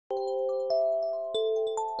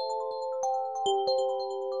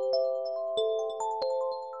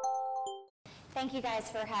Thank you guys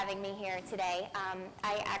for having me here today.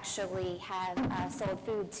 I actually have sold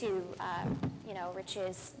food to,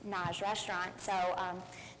 Rich's Naj restaurant, so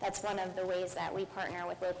that's one of the ways that we partner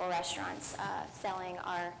with local restaurants, selling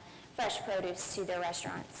our fresh produce to their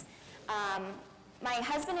restaurants. My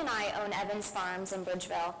husband and I own Evans Farms in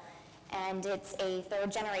Bridgeville, and it's a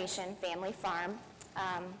third-generation family farm.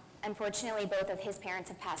 Unfortunately, both of his parents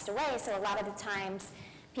have passed away, so a lot of the times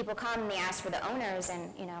people come and they ask for the owners, and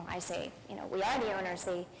I say, we are the owners.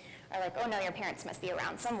 They are like, oh no, your parents must be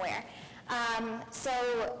around somewhere.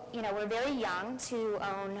 We're very young to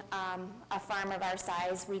own a farm of our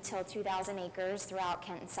size. We till 2,000 acres throughout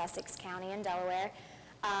Kent and Sussex County in Delaware.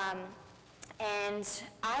 And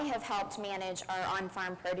I have helped manage our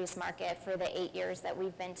on-farm produce market for the 8 years that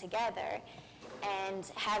we've been together, and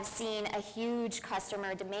have seen a huge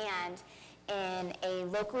customer demand in a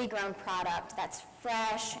locally grown product that's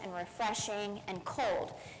fresh and refreshing and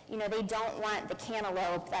cold. They don't want the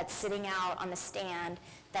cantaloupe that's sitting out on the stand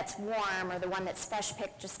that's warm, or the one that's fresh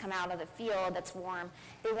picked, just come out of the field that's warm.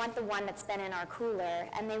 They want the one that's been in our cooler,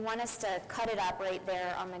 and they want us to cut it up right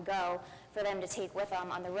there on the go for them to take with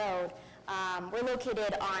them on the road. We're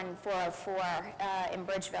located on 404 in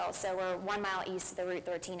Bridgeville, so we're 1 mile east of the Route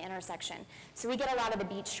 13 intersection. So we get a lot of the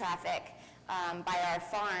beach traffic by our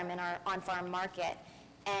farm and our on-farm market.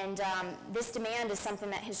 And this demand is something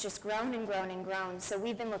that has just grown and grown and grown. So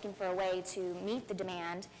we've been looking for a way to meet the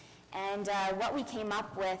demand. And what we came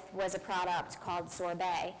up with was a product called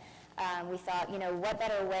sorbet. We thought, what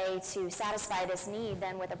better way to satisfy this need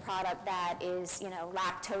than with a product that is,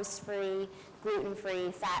 lactose-free,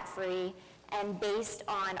 gluten-free, fat-free, and based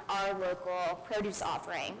on our local produce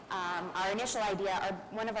offering. Our initial idea,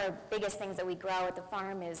 one of our biggest things that we grow at the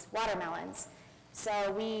farm is watermelons. So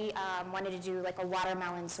we wanted to do like a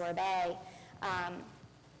watermelon sorbet.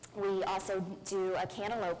 We also do a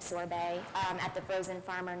cantaloupe sorbet at the Frozen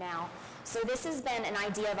Farmer now. So this has been an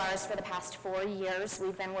idea of ours for the past 4 years.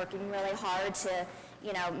 We've been working really hard to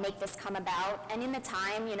make this come about. And in the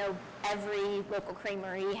time, every local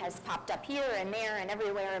creamery has popped up here and there and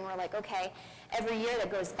everywhere, and we're like, okay, every year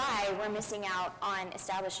that goes by, we're missing out on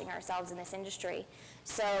establishing ourselves in this industry.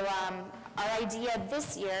 So our idea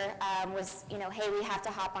this year was, hey, we have to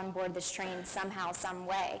hop on board this train somehow, some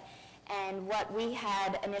way. And what we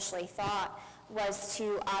had initially thought was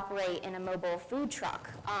to operate in a mobile food truck.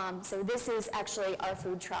 So this is actually our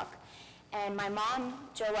food truck. And my mom,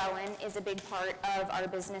 Jo Ellen, is a big part of our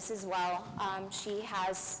business as well. She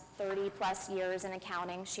has 30 plus years in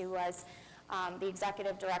accounting. She was the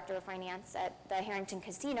executive director of finance at the Harrington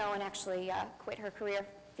Casino, and actually quit her career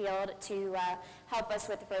field to help us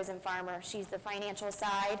with the Frozen Farmer. She's the financial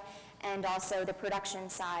side and also the production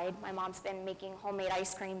side. My mom's been making homemade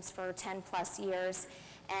ice creams for 10 plus years.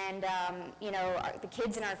 And the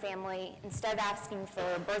kids in our family, instead of asking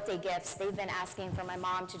for birthday gifts, they've been asking for my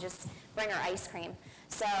mom to just bring her ice cream.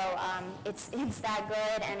 So it's that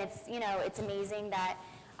good, and it's amazing that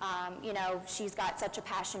she's got such a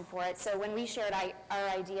passion for it. So when we shared our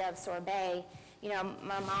idea of sorbet,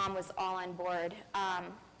 my mom was all on board.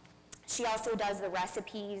 She also does the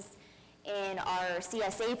recipes in our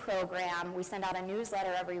CSA program. We send out a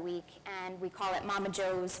newsletter every week, and we call it Mama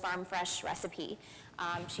Jo's Farm Fresh Recipe.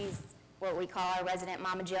 She's what we call our resident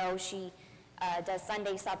Mama Jo. She does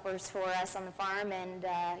Sunday suppers for us on the farm, and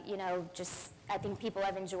I think people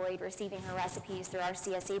have enjoyed receiving her recipes through our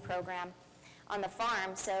CSA program on the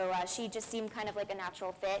farm. So she just seemed kind of like a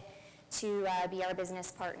natural fit to be our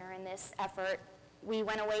business partner in this effort. We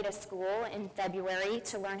went away to school in February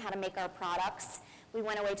to learn how to make our products. We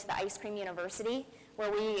went away to the Ice Cream University,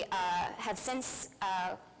 where we have since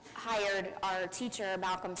hired our teacher,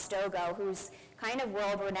 Malcolm Stogo, who's kind of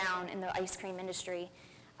world-renowned in the ice cream industry,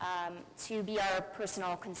 to be our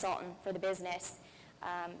personal consultant for the business.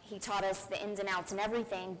 He taught us the ins and outs and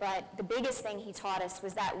everything, but the biggest thing he taught us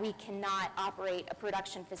was that we cannot operate a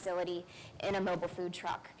production facility in a mobile food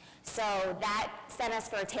truck. So that sent us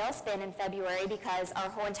for a tailspin in February because our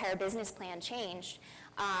whole entire business plan changed.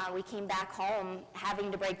 We came back home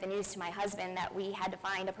having to break the news to my husband that we had to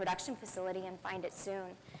find a production facility and find it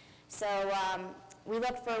soon. So we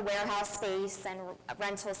looked for warehouse space and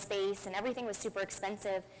rental space, and everything was super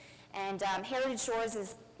expensive. And Heritage Shores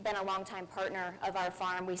has been a longtime partner of our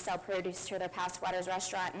farm. We sell produce to their Past Waters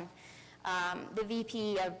restaurant, and the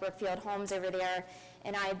VP of Brookfield Homes over there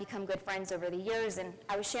and I have become good friends over the years. And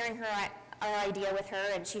I was sharing our idea with her,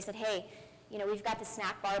 and she said, hey, we've got the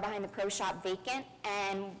snack bar behind the pro shop vacant,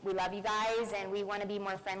 and we love you guys, and we want to be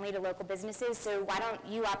more friendly to local businesses, so why don't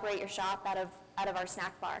you operate your shop out of our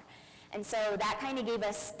snack bar? And so that kind of gave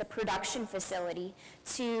us the production facility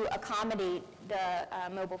to accommodate the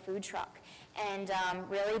mobile food truck. And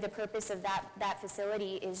really the purpose of that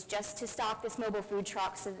facility is just to stock this mobile food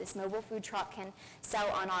truck so this mobile food truck can sell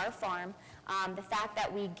on our farm. The fact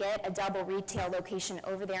that we get a double retail location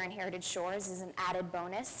over there in Heritage Shores is an added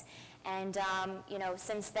bonus. And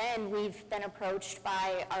since then, we've been approached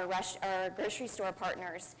by our grocery store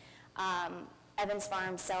partners. Evans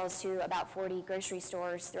Farm sells to about 40 grocery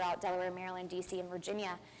stores throughout Delaware, Maryland, DC, and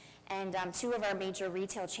Virginia. And 2 of our major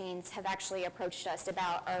retail chains have actually approached us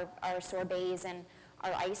about our sorbets and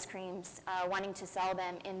our ice creams, wanting to sell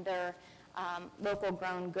them in their local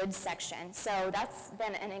grown goods section. So that's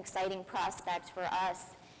been an exciting prospect for us.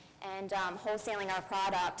 And wholesaling our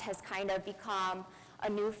product has kind of become a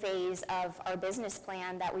new phase of our business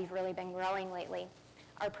plan that we've really been growing lately.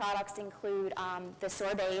 Our products include the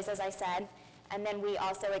sorbets, as I said, and then we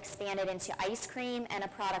also expanded into ice cream and a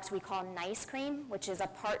product we call Nice Cream, which is a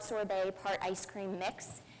part sorbet, part ice cream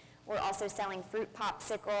mix. We're also selling fruit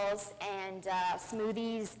popsicles and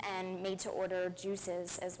smoothies and made-to-order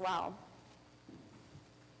juices as well.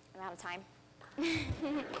 I'm out of time. Great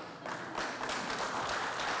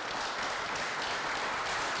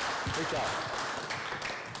job.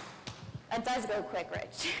 It does go quick,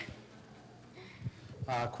 Rich.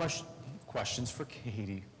 Questions for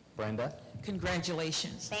Katie. Brenda?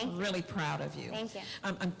 Congratulations. Thank you. Really proud of you. Thank you.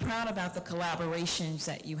 I'm proud about the collaborations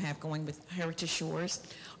that you have going with Heritage Shores.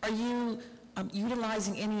 Are you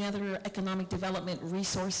utilizing any other economic development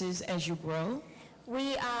resources as you grow?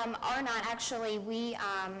 We are not actually. We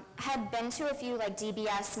had been to a few like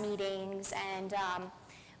DBS meetings, and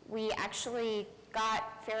we actually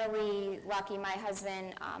got fairly lucky. My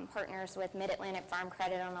husband partners with Mid-Atlantic Farm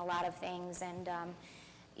Credit on a lot of things, and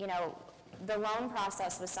the loan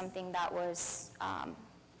process was something that was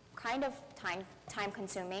kind of time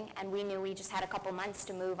consuming, and we knew we just had a couple months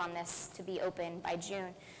to move on this to be open by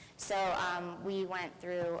June. So we went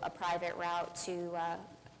through a private route to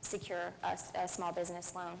secure a small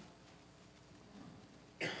business loan.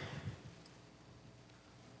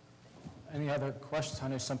 Any other questions? I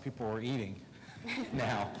know some people were eating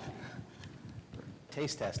now.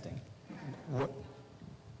 Taste testing.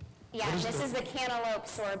 Yeah, this is the cantaloupe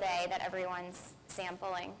sorbet that everyone's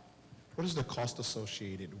sampling. What is the cost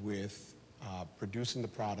associated with producing the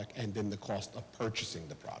product and then the cost of purchasing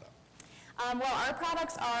the product? Well, our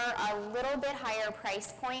products are a little bit higher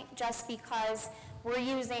price point just because we're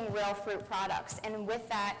using real fruit products, and with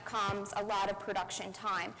that comes a lot of production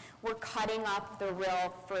time. We're cutting up the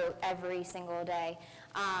real fruit every single day.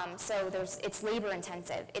 So it's labor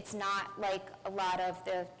intensive. It's not like a lot of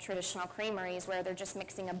the traditional creameries where they're just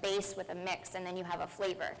mixing a base with a mix and then you have a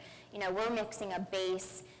flavor. We're mixing a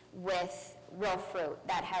base with real fruit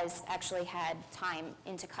that has actually had time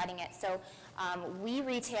into cutting it. So we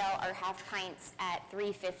retail our half pints at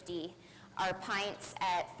 $3.50, our pints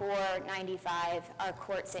at $4.95, our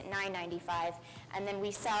quarts at $9.95, and then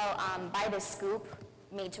we sell by the scoop,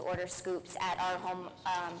 made-to-order scoops at our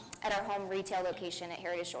home retail location at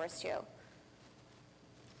Heritage Shores too.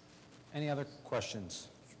 Any other questions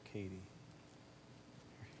for Katie?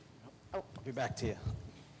 Oh. I'll be back to you.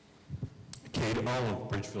 Kate, all of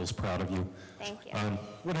Bridgeville's proud of you. Thank you.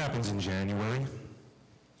 What happens in January?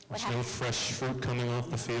 There's no fresh fruit coming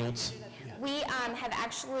off the fields? We have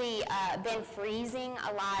actually been freezing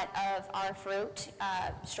a lot of our fruit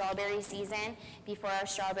strawberry season. Before our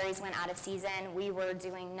strawberries went out of season, we were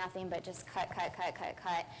doing nothing but just cut.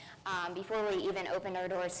 Before we even opened our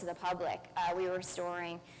doors to the public, we were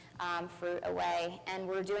storing fruit away, and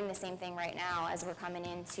we're doing the same thing right now as we're coming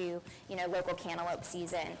into local cantaloupe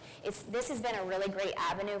season. This has been a really great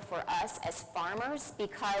avenue for us as farmers,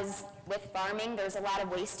 because with farming there's a lot of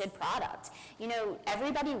wasted product.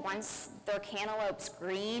 Everybody wants their cantaloupes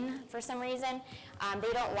green for some reason.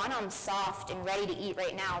 They don't want them soft and ready to eat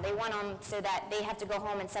right now. They want them so that they have to go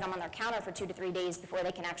home and set them on their counter for 2 to 3 days before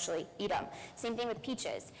they can actually eat them. Same thing with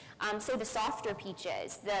peaches. So the softer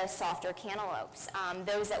peaches, the softer cantaloupes,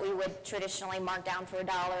 those that we would traditionally mark down for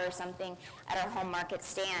 $1 or something at our home market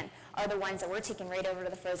stand, are the ones that we're taking right over to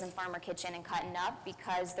the frozen farmer kitchen and cutting up,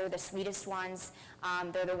 because they're the sweetest ones.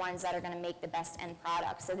 They're the ones that are going to make the best end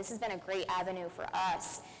product. So this has been a great avenue for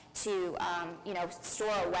us to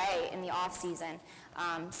store away in the off season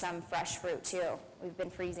some fresh fruit too. We've been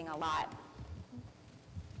freezing a lot.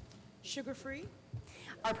 Sugar-free?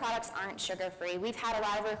 Our products aren't sugar-free. We've had a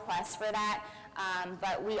lot of requests for that,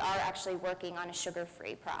 but we are actually working on a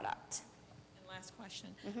sugar-free product. And last question.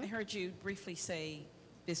 I heard you briefly say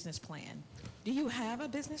business plan. Do you have a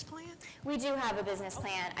business plan? We do have a business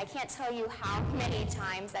plan. I can't tell you how many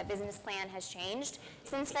times that business plan has changed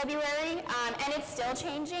since February, and it's still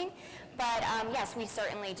changing. But yes, we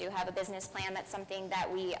certainly do have a business plan. That's something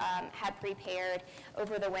that we had prepared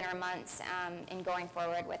over the winter months in going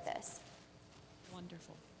forward with this.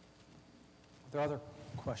 Wonderful. Are there other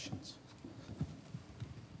questions?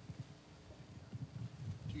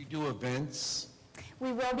 Do you do events?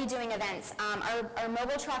 We will be doing events. Our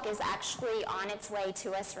mobile truck is actually on its way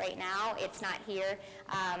to us right now. It's not here.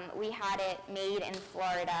 We had it made in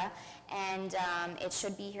Florida, and it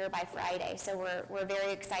should be here by Friday. So we're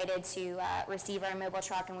very excited to receive our mobile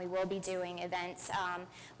truck, and we will be doing events.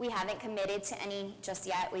 We haven't committed to any just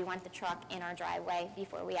yet. We want the truck in our driveway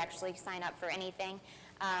before we actually sign up for anything.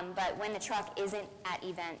 But when the truck isn't at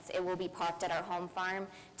events, it will be parked at our home farm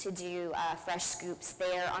to do fresh scoops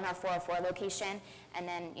there on our 404 location. And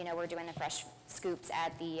then, we're doing the fresh scoops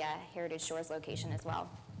at the Heritage Shores location as well.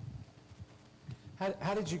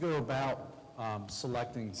 How did you go about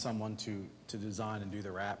selecting someone to design and do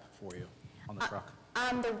the wrap for you on the truck?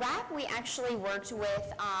 The wrap we actually worked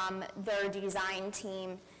with their design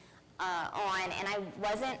team on, and I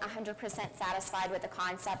wasn't 100% satisfied with the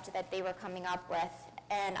concept that they were coming up with.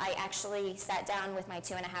 And I actually sat down with my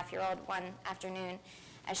 2.5-year-old one afternoon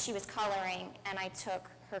as she was coloring, and I took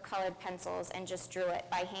her colored pencils and just drew it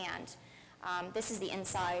by hand. This is the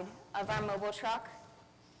inside of our mobile truck.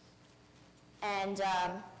 And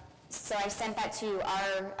so I sent that to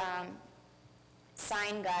our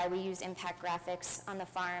sign guy. We use Impact Graphics on the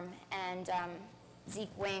farm, and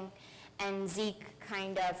Zeke Wing. And Zeke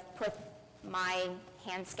kind of put my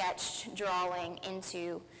hand-sketched drawing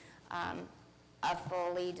into a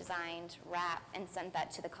fully designed wrap and sent that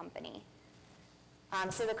to the company.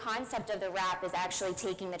 So the concept of the wrap is actually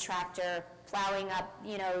taking the tractor, plowing up,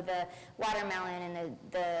 the watermelon and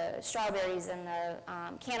the strawberries and the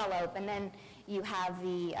cantaloupe, and then you have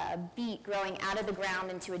the beet growing out of the ground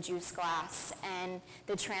into a juice glass, and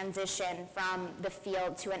the transition from the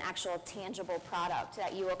field to an actual tangible product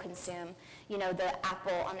that you will consume. The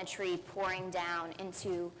apple on the tree pouring down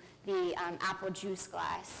into the apple juice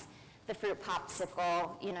glass. The fruit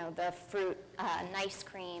popsicle, the fruit ice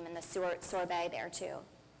cream, and the sorbet there too.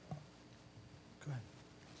 Go ahead.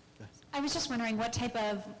 I was just wondering what type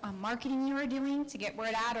of marketing you were doing to get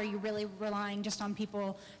word out. Are you really relying just on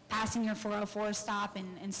people passing your 404 stop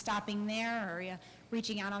and stopping there, or are you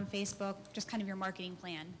reaching out on Facebook? Just kind of your marketing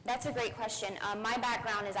plan. That's a great question. My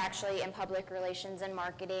background is actually in public relations and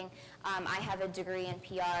marketing. I have a degree in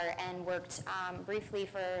PR and worked briefly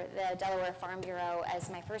for the Delaware Farm Bureau as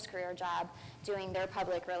my first career job doing their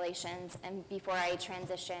public relations, and before I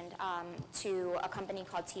transitioned to a company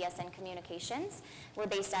called TSN Communications. We're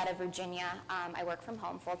based out of Virginia. I work from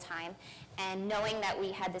home full time, and knowing that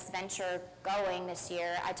we had this venture going this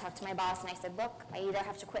year, I talked to my boss and I said, look, I either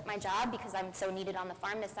have to quit my job because I'm so needed on the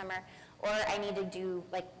farm this summer, or I need to do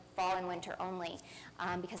fall and winter only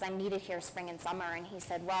because I'm needed here spring and summer. And he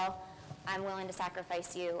said, well, I'm willing to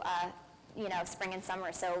sacrifice you spring and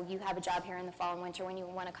summer, so you have a job here in the fall and winter when you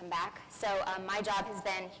want to come back. So my job has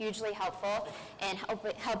been hugely helpful in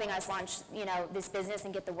helping us launch, this business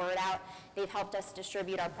and get the word out. They've helped us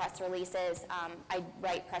distribute our press releases. I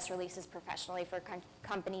write press releases professionally for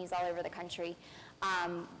companies all over the country.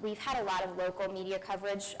 We've had a lot of local media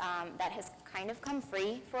coverage that has kind of come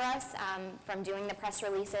free for us from doing the press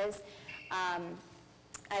releases.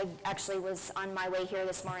 I actually was on my way here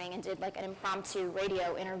this morning and did an impromptu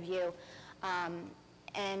radio interview.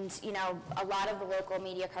 And a lot of the local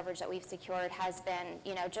media coverage that we've secured has been,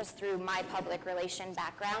 just through my public relation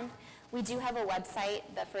background. We do have a website,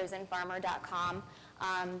 thefrozenfarmer.com,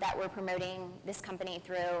 that we're promoting this company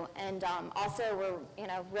through. And also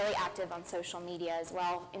we're, really active on social media as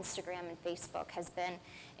well. Instagram and Facebook has been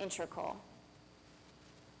integral.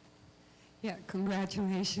 Yeah,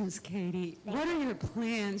 congratulations, Katie. What are your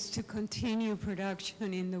plans to continue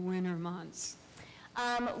production in the winter months?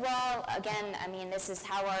 Well, again, this is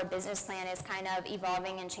how our business plan is kind of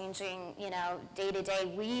evolving and changing, day to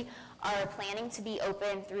day. We are planning to be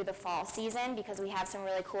open through the fall season because we have some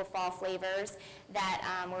really cool fall flavors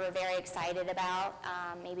that we're very excited about.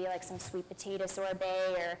 Maybe some sweet potato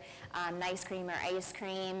sorbet or ice cream or ice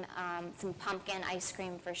cream, some pumpkin ice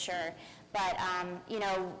cream for sure. But,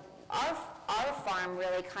 our farm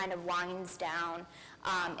really kind of winds down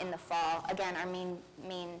in the fall. Again, our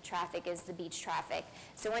main traffic is the beach traffic.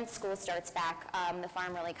 So when school starts back, the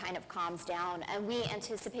farm really kind of calms down, and we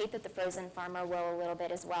anticipate that the Frozen Farmer will a little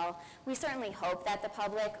bit as well. We certainly hope that the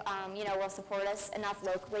public, will support us enough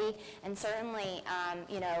locally, and certainly,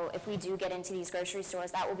 if we do get into these grocery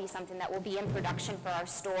stores, that will be something that will be in production for our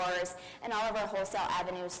stores and all of our wholesale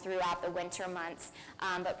avenues throughout the winter months,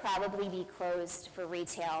 but probably be closed for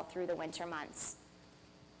retail through the winter months.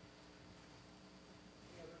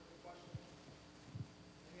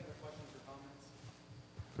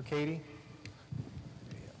 for Katie?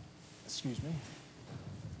 Excuse me.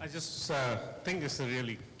 I just think it's a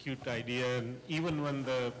really cute idea, and even when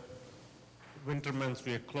the winter months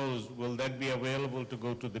we are closed, will that be available to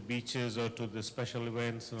go to the beaches or to the special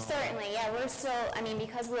events and all? Certainly, yeah, we're still, I mean,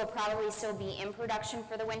 because we'll probably still be in production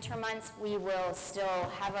for the winter months, we will still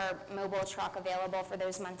have our mobile truck available for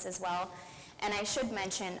those months as well. And I should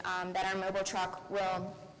mention that our mobile truck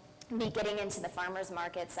will be getting into the farmers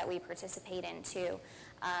markets that we participate in too.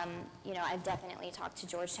 You know, I've definitely talked to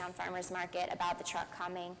Georgetown Farmers Market about the truck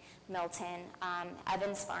coming, Milton.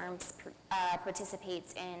 Evans Farms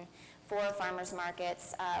participates in 4 farmers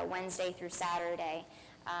markets Wednesday through Saturday.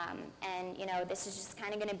 And, you know, this is just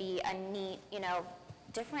kind of going to be a neat, you know,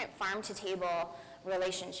 different farm-to-table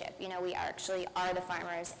relationship. You know, we actually are the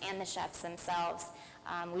farmers and the chefs themselves.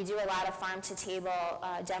 We do a lot of farm-to-table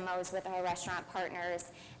demos with our restaurant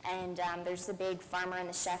partners, and there's the big farmer and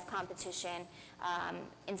the chef competition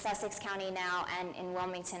in Sussex County now and in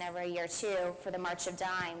Wilmington every year too for the March of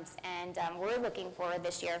Dimes. And we're looking forward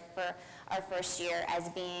this year for our first year as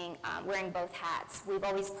being wearing both hats. We've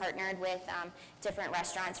always partnered with different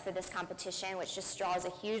restaurants for this competition, which just draws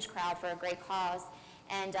a huge crowd for a great cause.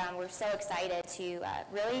 And we're so excited to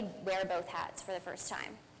really wear both hats for the first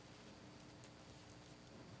time.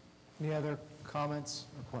 Any other comments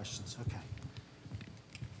or questions? Okay.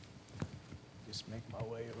 Just make my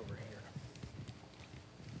way over here.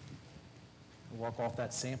 Walk off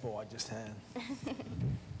that sample I just had.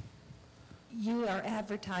 You are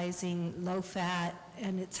advertising low-fat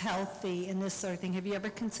and it's healthy and this sort of thing. Have you ever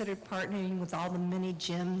considered partnering with all the mini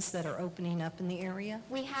gyms that are opening up in the area?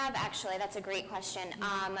 We have actually, that's a great question.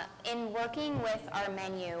 In working with our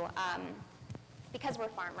menu, because we're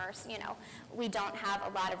farmers, you know, we don't have a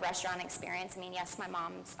lot of restaurant experience. I mean, yes, my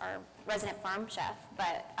mom's our resident farm chef,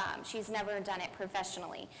 but she's never done it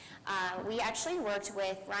professionally. We actually worked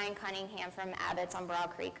with Ryan Cunningham from Abbott's on Broad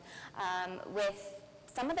Creek with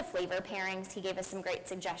some of the flavor pairings. He gave us some great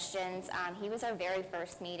suggestions. He was our very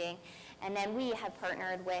first meeting. And then we have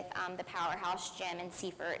partnered with the Powerhouse Gym in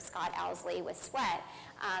Seaford, Scott Owsley with Sweat.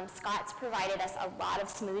 Scott's provided us a lot of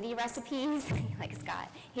smoothie recipes. Like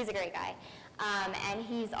Scott, he's a great guy. And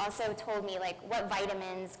he's also told me like what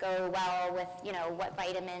vitamins go well with, you know, what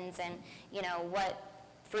vitamins and, you know, what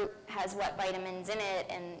fruit has what vitamins in it,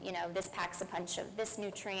 and, you know, this packs a punch of this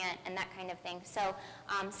nutrient and that kind of thing. So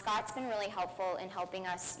Scott's been really helpful in helping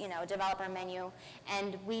us, you know, develop our menu.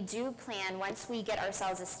 And we do plan, once we get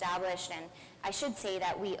ourselves established, and I should say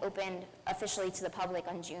that we opened officially to the public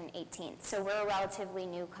on June 18th. So we're a relatively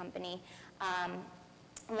new company.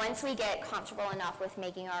 Once we get comfortable enough with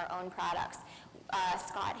making our own products,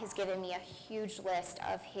 Scott has given me a huge list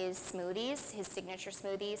of his smoothies, his signature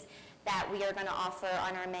smoothies, that we are going to offer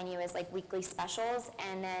on our menu as like weekly specials,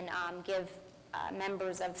 and then give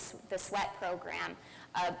members of the Sweat program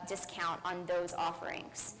a discount on those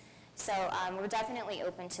offerings. So we're definitely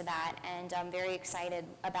open to that, and I'm very excited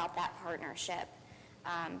about that partnership.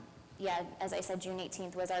 Yeah, as I said, June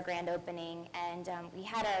 18th was our grand opening, and we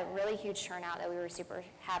had a really huge turnout that we were super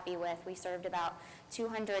happy with. We served about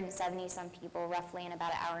 270 some people roughly in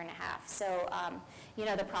about an hour and a half. So, you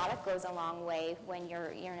know, the product goes a long way when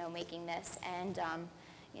you're, you know, making this, and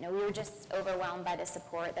you know, we were just overwhelmed by the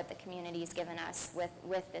support that the community's given us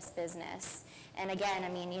with this business. And again, I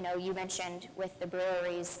mean, you know, you mentioned with the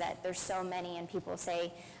breweries that there's so many, and people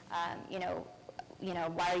say, you know,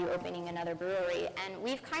 why are you opening another brewery? And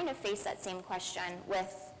we've kind of faced that same question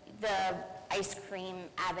with the ice cream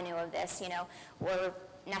avenue of this. You know, we're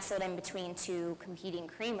nestled in between 2 competing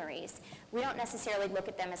creameries. We don't necessarily look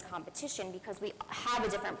at them as competition because we have a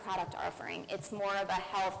different product offering. It's more of a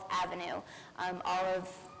health avenue. All of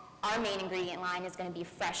our main ingredient line is going to be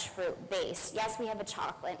fresh fruit based. Yes, we have a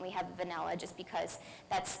chocolate and we have a vanilla just because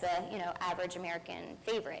that's the, you know, average American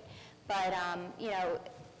favorite. But, you know,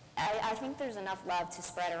 I think there's enough love to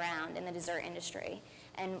spread around in the dessert industry.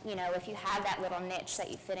 And, you know, if you have that little niche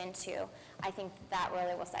that you fit into, I think that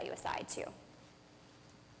really will set you aside too.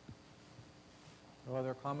 No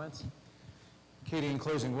other comments? Katie, in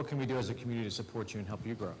closing, what can we do as a community to support you and help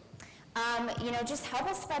you grow? You know, just help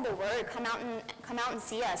us spread the word. Come out and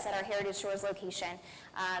see us at our Heritage Shores location.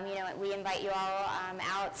 You know, we invite you all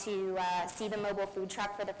out to see the mobile food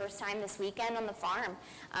truck for the first time this weekend on the farm.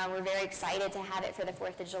 We're very excited to have it for the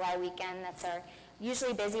 4th of July weekend. That's our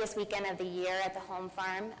usually busiest weekend of the year at the home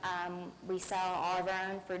farm. We sell all of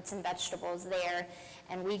our own fruits and vegetables there,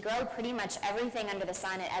 and we grow pretty much everything under the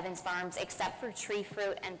sun at Evans Farms except for tree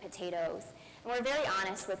fruit and potatoes. And we're very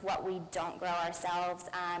honest with what we don't grow ourselves,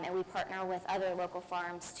 and we partner with other local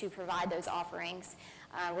farms to provide those offerings.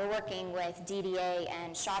 We're working with DDA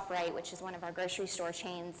and ShopRite, which is one of our grocery store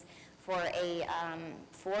chains, for a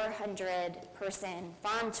 400-person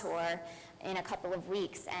farm tour in a couple of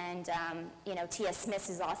weeks. And, T.S. Smith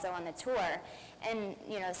is also on the tour. And,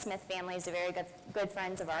 Smith family is a very good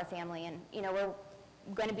friends of our family. And, we're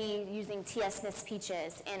going to be using T.S. Smith's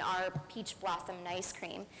peaches in our peach blossom ice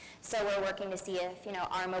cream. So we're working to see if,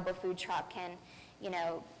 our mobile food truck can,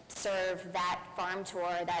 serve that farm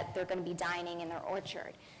tour that they're going to be dining in their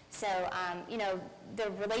orchard. So,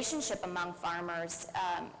 the relationship among farmers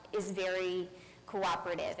is very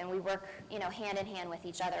cooperative, and we work, hand in hand with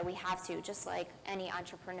each other. We have to, just like any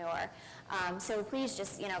entrepreneur. So please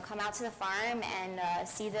just, come out to the farm and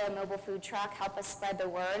see the mobile food truck, help us spread the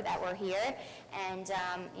word that we're here, and,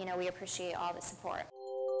 we appreciate all the support.